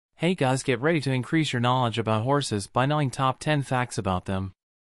Hey guys, get ready to increase your knowledge about horses by knowing top 10 facts about them.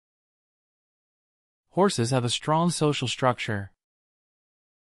 Horses have a strong social structure.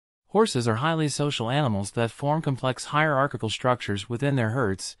 Horses are highly social animals that form complex hierarchical structures within their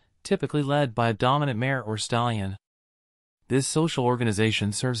herds, typically led by a dominant mare or stallion. This social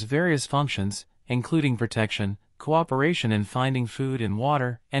organization serves various functions, including protection, cooperation in finding food and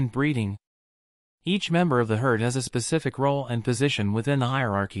water, and breeding. Each member of the herd has a specific role and position within the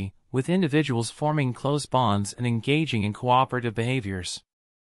hierarchy, with individuals forming close bonds and engaging in cooperative behaviors.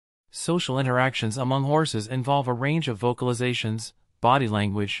 Social interactions among horses involve a range of vocalizations, body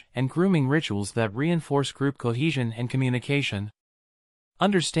language, and grooming rituals that reinforce group cohesion and communication.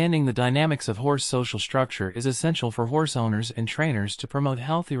 Understanding the dynamics of horse social structure is essential for horse owners and trainers to promote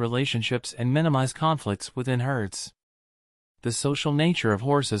healthy relationships and minimize conflicts within herds. The social nature of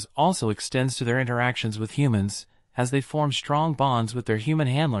horses also extends to their interactions with humans, as they form strong bonds with their human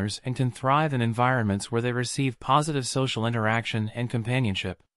handlers and can thrive in environments where they receive positive social interaction and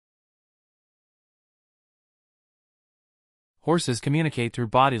companionship. Horses communicate through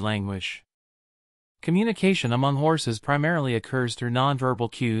body language. Communication among horses primarily occurs through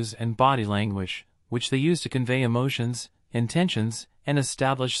nonverbal cues and body language, which they use to convey emotions, intentions, and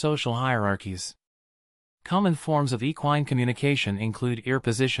establish social hierarchies. Common forms of equine communication include ear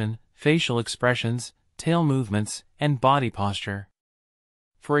position, facial expressions, tail movements, and body posture.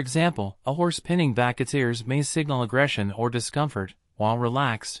 For example, a horse pinning back its ears may signal aggression or discomfort, while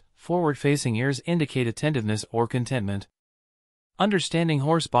relaxed, forward-facing ears indicate attentiveness or contentment. Understanding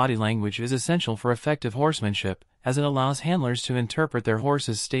horse body language is essential for effective horsemanship, as it allows handlers to interpret their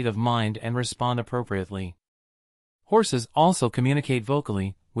horse's state of mind and respond appropriately. Horses also communicate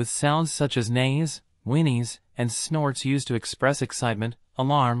vocally, with sounds such as neighs, whinnies, and snorts used to express excitement,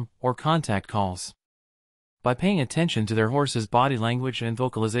 alarm, or contact calls. By paying attention to their horse's body language and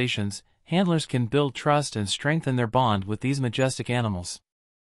vocalizations, handlers can build trust and strengthen their bond with these majestic animals.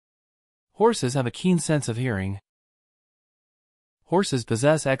 Horses have a keen sense of hearing. Horses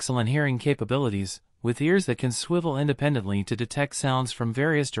possess excellent hearing capabilities, with ears that can swivel independently to detect sounds from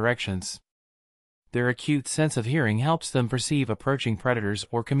various directions. Their acute sense of hearing helps them perceive approaching predators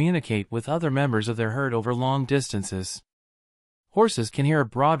or communicate with other members of their herd over long distances. Horses can hear a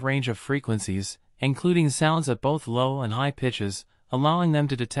broad range of frequencies, including sounds at both low and high pitches, allowing them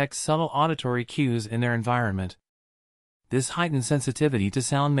to detect subtle auditory cues in their environment. This heightened sensitivity to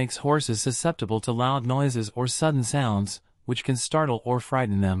sound makes horses susceptible to loud noises or sudden sounds, which can startle or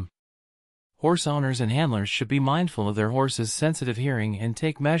frighten them. Horse owners and handlers should be mindful of their horse's sensitive hearing and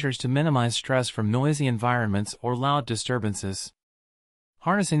take measures to minimize stress from noisy environments or loud disturbances.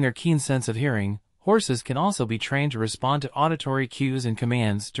 Harnessing their keen sense of hearing, horses can also be trained to respond to auditory cues and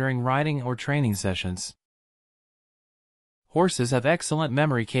commands during riding or training sessions. Horses have excellent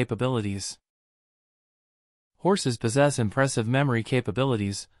memory capabilities. Horses possess impressive memory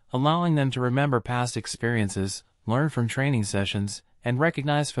capabilities, allowing them to remember past experiences, learn from training sessions, and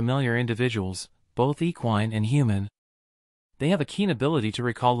recognize familiar individuals, both equine and human. They have a keen ability to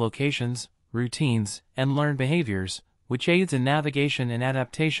recall locations, routines, and learned behaviors, which aids in navigation and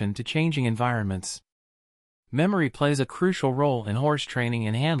adaptation to changing environments. Memory plays a crucial role in horse training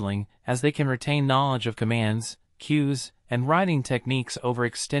and handling, as they can retain knowledge of commands, cues, and riding techniques over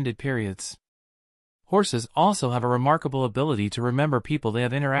extended periods. Horses also have a remarkable ability to remember people they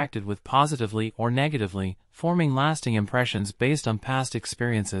have interacted with positively or negatively, forming lasting impressions based on past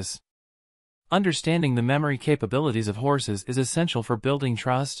experiences. Understanding the memory capabilities of horses is essential for building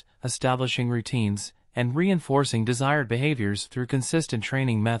trust, establishing routines, and reinforcing desired behaviors through consistent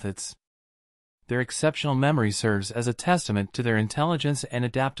training methods. Their exceptional memory serves as a testament to their intelligence and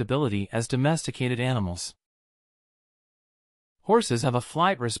adaptability as domesticated animals. Horses have a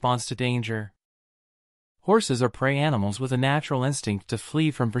flight response to danger. Horses are prey animals with a natural instinct to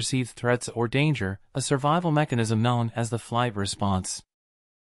flee from perceived threats or danger, a survival mechanism known as the flight response.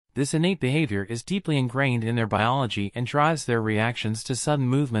 This innate behavior is deeply ingrained in their biology and drives their reactions to sudden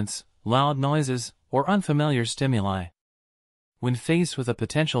movements, loud noises, or unfamiliar stimuli. When faced with a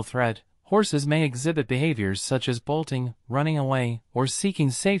potential threat, horses may exhibit behaviors such as bolting, running away, or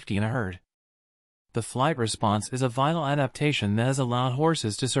seeking safety in a herd. The flight response is a vital adaptation that has allowed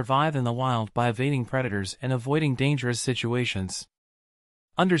horses to survive in the wild by evading predators and avoiding dangerous situations.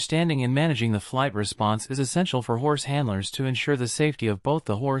 Understanding and managing the flight response is essential for horse handlers to ensure the safety of both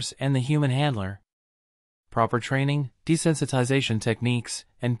the horse and the human handler. Proper training, desensitization techniques,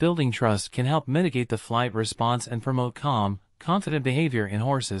 and building trust can help mitigate the flight response and promote calm, confident behavior in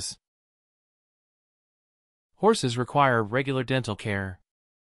horses. Horses require regular dental care.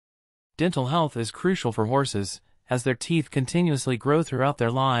 Dental health is crucial for horses, as their teeth continuously grow throughout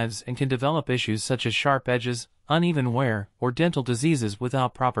their lives and can develop issues such as sharp edges, uneven wear, or dental diseases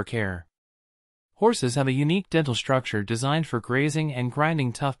without proper care. Horses have a unique dental structure designed for grazing and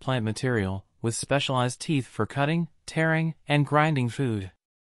grinding tough plant material, with specialized teeth for cutting, tearing, and grinding food.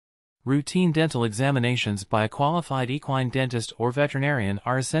 Routine dental examinations by a qualified equine dentist or veterinarian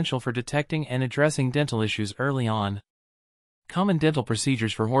are essential for detecting and addressing dental issues early on. Common dental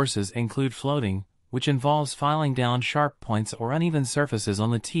procedures for horses include floating, which involves filing down sharp points or uneven surfaces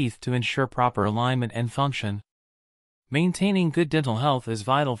on the teeth to ensure proper alignment and function. Maintaining good dental health is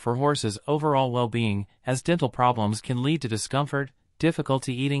vital for horses' overall well-being, as dental problems can lead to discomfort,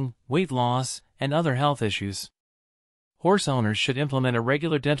 difficulty eating, weight loss, and other health issues. Horse owners should implement a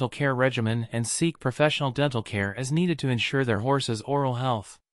regular dental care regimen and seek professional dental care as needed to ensure their horse's oral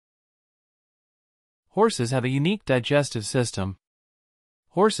health. Horses have a unique digestive system.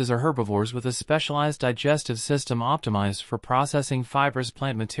 Horses are herbivores with a specialized digestive system optimized for processing fibrous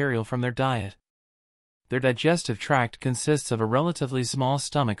plant material from their diet. Their digestive tract consists of a relatively small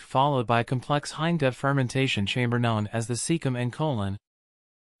stomach followed by a complex hind-gut fermentation chamber known as the cecum and colon.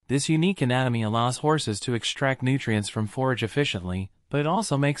 This unique anatomy allows horses to extract nutrients from forage efficiently, but it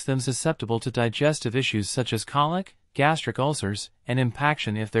also makes them susceptible to digestive issues such as colic, gastric ulcers, and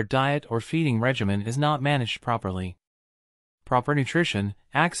impaction if their diet or feeding regimen is not managed properly. Proper nutrition,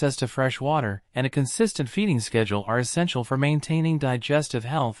 access to fresh water, and a consistent feeding schedule are essential for maintaining digestive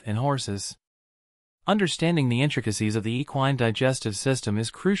health in horses. Understanding the intricacies of the equine digestive system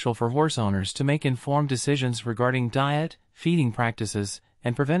is crucial for horse owners to make informed decisions regarding diet, feeding practices,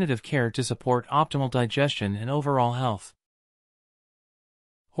 and preventative care to support optimal digestion and overall health.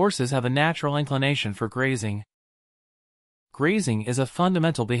 Horses have a natural inclination for grazing. Grazing is a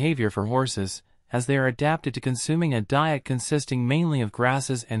fundamental behavior for horses, as they are adapted to consuming a diet consisting mainly of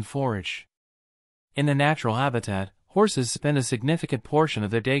grasses and forage. In the natural habitat, horses spend a significant portion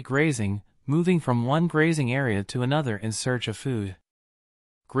of their day grazing, moving from one grazing area to another in search of food.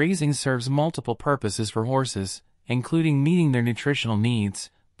 Grazing serves multiple purposes for horses, including meeting their nutritional needs,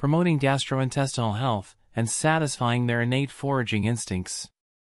 promoting gastrointestinal health, and satisfying their innate foraging instincts.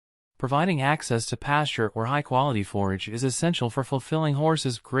 Providing access to pasture or high-quality forage is essential for fulfilling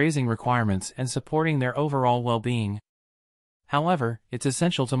horses' grazing requirements and supporting their overall well-being. However, it's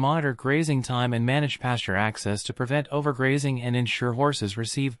essential to monitor grazing time and manage pasture access to prevent overgrazing and ensure horses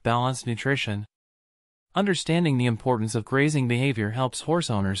receive balanced nutrition. Understanding the importance of grazing behavior helps horse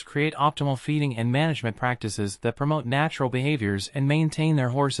owners create optimal feeding and management practices that promote natural behaviors and maintain their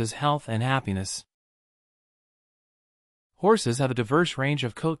horses' health and happiness. Horses have a diverse range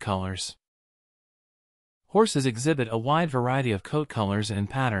of coat colors. Horses exhibit a wide variety of coat colors and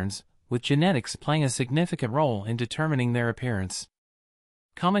patterns, with genetics playing a significant role in determining their appearance.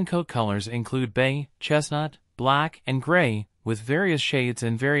 Common coat colors include bay, chestnut, black, and gray, with various shades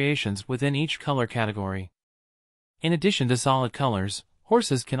and variations within each color category. In addition to solid colors,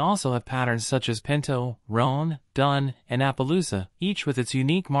 horses can also have patterns such as pinto, roan, dun, and Appaloosa, each with its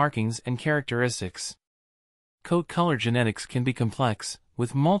unique markings and characteristics. Coat color genetics can be complex,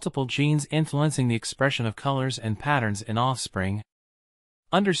 with multiple genes influencing the expression of colors and patterns in offspring.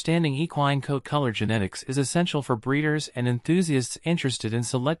 Understanding equine coat color genetics is essential for breeders and enthusiasts interested in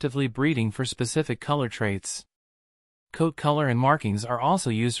selectively breeding for specific color traits. Coat color and markings are also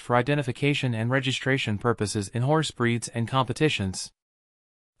used for identification and registration purposes in horse breeds and competitions.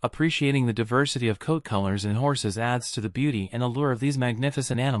 Appreciating the diversity of coat colors in horses adds to the beauty and allure of these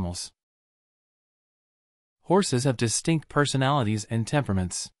magnificent animals. Horses have distinct personalities and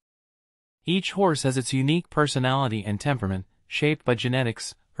temperaments. Each horse has its unique personality and temperament, shaped by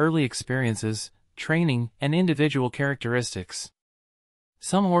genetics, early experiences, training, and individual characteristics.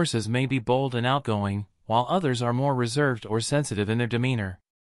 Some horses may be bold and outgoing, while others are more reserved or sensitive in their demeanor.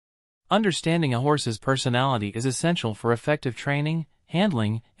 Understanding a horse's personality is essential for effective training,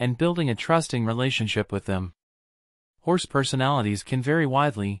 handling, and building a trusting relationship with them. Horse personalities can vary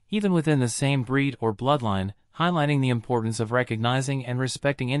widely, even within the same breed or bloodline, highlighting the importance of recognizing and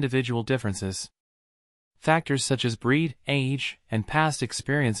respecting individual differences. Factors such as breed, age, and past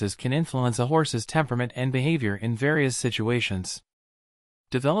experiences can influence a horse's temperament and behavior in various situations.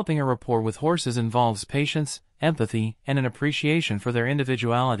 Developing a rapport with horses involves patience, empathy, and an appreciation for their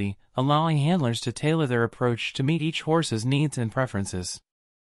individuality, allowing handlers to tailor their approach to meet each horse's needs and preferences.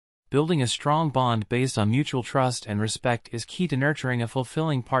 Building a strong bond based on mutual trust and respect is key to nurturing a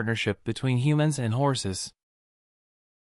fulfilling partnership between humans and horses.